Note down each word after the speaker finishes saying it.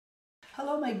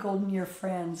Hello my golden year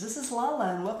friends, this is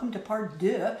Lala and welcome to part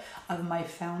 2 of my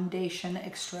foundation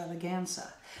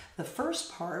extravaganza. The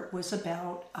first part was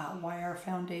about why our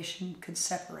foundation could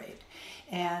separate,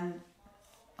 and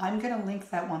I'm going to link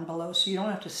that one below so you don't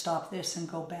have to stop this and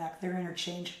go back. They're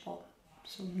interchangeable,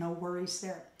 so no worries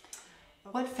there.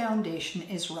 What foundation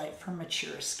is right for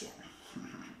mature skin?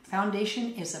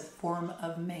 Foundation is a form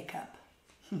of makeup.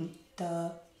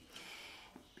 Duh.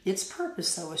 Its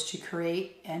purpose, though, is to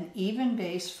create an even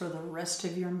base for the rest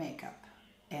of your makeup.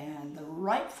 And the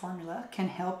right formula can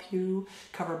help you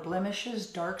cover blemishes,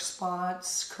 dark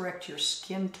spots, correct your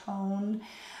skin tone,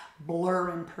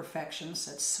 blur imperfections,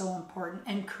 that's so important,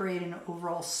 and create an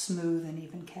overall smooth and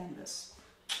even canvas.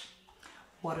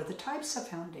 What are the types of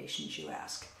foundations, you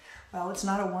ask? Well, it's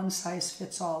not a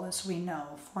one-size-fits-all, as we know.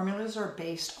 Formulas are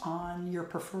based on your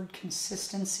preferred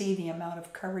consistency, the amount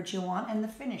of coverage you want, and the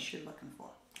finish you're looking for.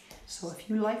 So if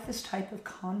you like this type of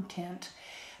content,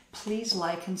 please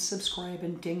like and subscribe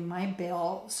and ding my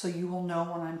bell so you will know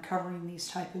when I'm covering these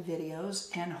type of videos,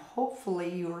 and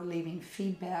hopefully you are leaving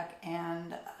feedback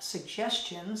and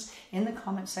suggestions in the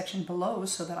comment section below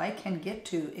so that I can get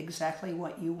to exactly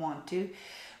what you want to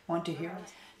hear.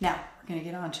 Now, we're going to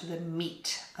get on to the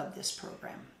meat of this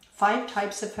program. 5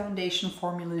 types of foundation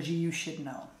formulas you should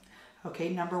know. Okay,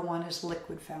 number 1 is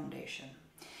liquid foundation.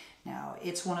 Now,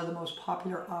 it's one of the most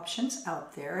popular options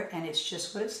out there, and it's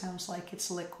just what it sounds like. It's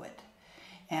liquid.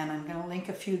 And I'm going to link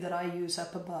a few that I use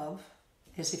up above,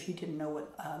 as if you didn't know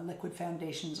what liquid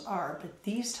foundations are. But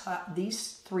these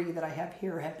 3 that I have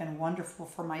here have been wonderful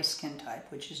for my skin type,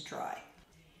 which is dry.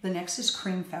 The next is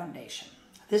cream foundation.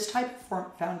 This type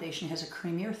of foundation has a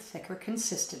creamier, thicker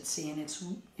consistency, and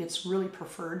it's really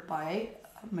preferred by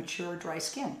mature, dry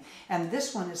skin. And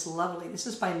this one is lovely. This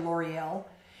is by L'Oreal.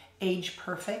 Age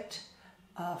Perfect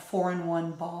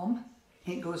 4-in-1 balm.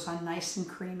 It goes on nice and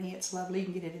creamy. It's lovely. You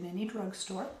can get it in any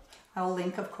drugstore. I'll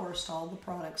link, of course, to all the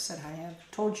products that I have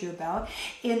told you about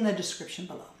in the description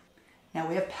below. Now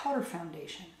we have powder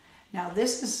foundation. Now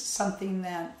this is something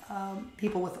that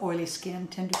people with oily skin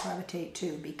tend to gravitate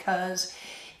to because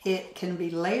it can be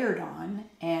layered on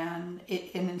and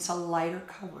it's a lighter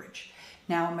coverage.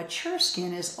 Now, mature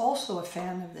skin is also a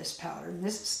fan of this powder. And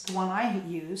this is the one I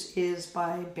use is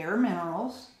by Bare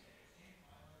Minerals,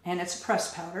 and it's a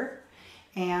pressed powder,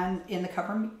 and in the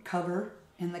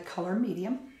color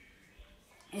medium.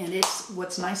 And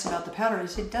what's nice about the powder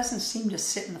is it doesn't seem to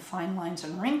sit in the fine lines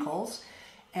and wrinkles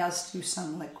as do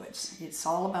some liquids. It's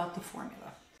all about the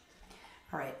formula.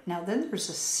 All right, now then there's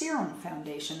a serum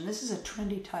foundation. This is a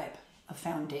trendy type of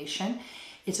foundation.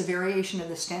 It's a variation of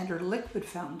the standard liquid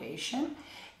foundation.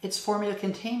 Its formula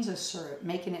contains a syrup,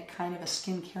 making it kind of a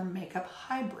skincare makeup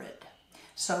hybrid.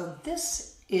 So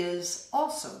this is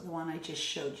also the one I just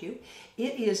showed you.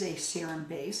 It is a serum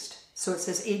based, so it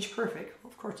says age perfect.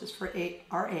 Of course, it's for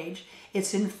our age.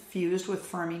 It's infused with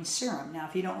firming serum. Now,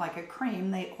 if you don't like a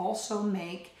cream, they also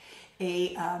make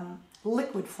a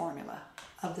liquid formula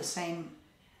of the same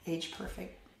age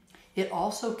perfect. It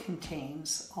also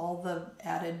contains all the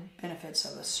added benefits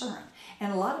of a serum.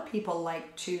 And a lot of people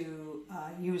like to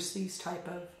use these type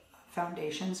of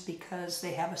foundations because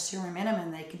they have a serum in them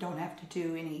and they don't have to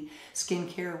do any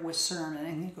skincare with serum,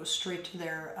 and they go straight to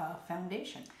their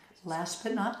foundation. Last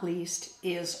but not least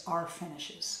is our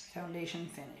finishes, foundation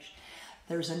finish.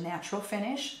 There's a natural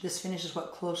finish. This finish is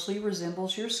what closely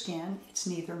resembles your skin. It's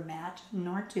neither matte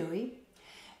nor dewy.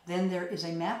 Then there is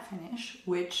a matte finish,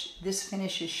 which this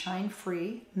finish is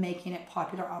shine-free, making it a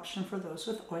popular option for those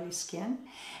with oily skin.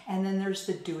 And then there's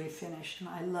the dewy finish, and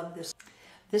I love this.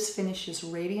 This finish is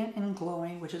radiant and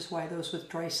glowing, which is why those with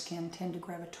dry skin tend to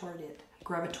gravitate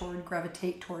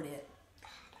toward it.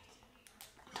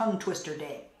 Tongue twister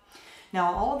day.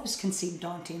 Now, all of this can seem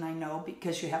daunting, I know,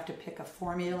 because you have to pick a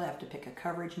formula, you have to pick a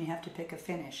coverage, and you have to pick a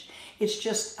finish. It's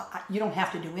just, you don't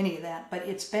have to do any of that, but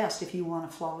it's best if you want a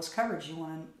flawless coverage. You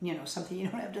want, something you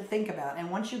don't have to think about. And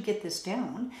once you get this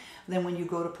down, then when you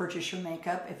go to purchase your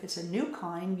makeup, if it's a new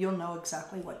kind, you'll know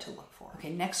exactly what to look for.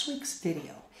 Okay, next week's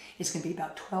video is going to be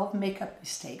about 12 makeup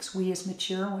mistakes we as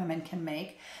mature women can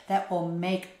make that will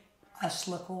make us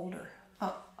look older.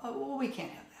 Oh, we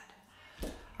can't have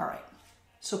that. All right.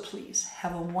 So please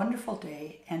have a wonderful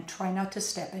day and try not to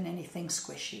step in anything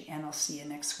squishy, and I'll see you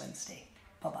next Wednesday.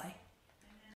 Bye-bye.